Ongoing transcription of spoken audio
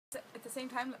same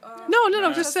time? No.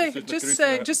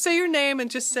 Just say your name and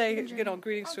just say,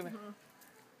 greetings to me.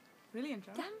 Really in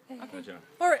German? Okay.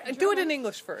 Or do it in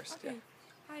English first. Okay. Yeah.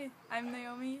 Hi, I'm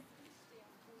Naomi.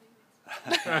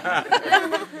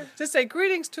 Just say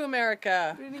greetings to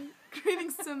America.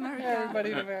 Greetings to America.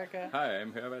 Everybody in America. Hi,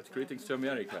 I'm Herbert. Greetings to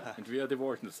America. And we are the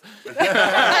Wardens.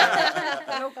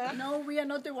 No, we are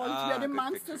not the Wardens. We are the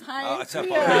monsters. Hi.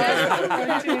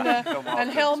 And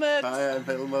Helmut. Hi, I'm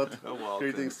Helmut.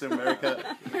 Greetings to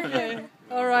America. Okay.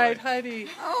 All right, Heidi.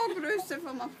 Oh, Grüße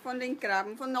von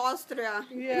Linkgraben, von Austria.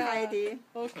 Yeah. Heidi.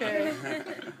 Okay.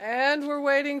 And we're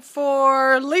waiting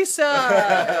for Lisa.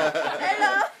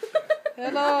 Hello.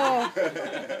 Hello.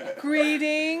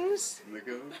 Greetings.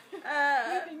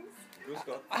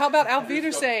 How about Auf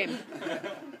Wiedersehen?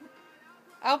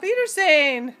 Auf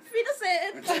Wiedersehen.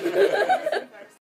 Wiedersehen.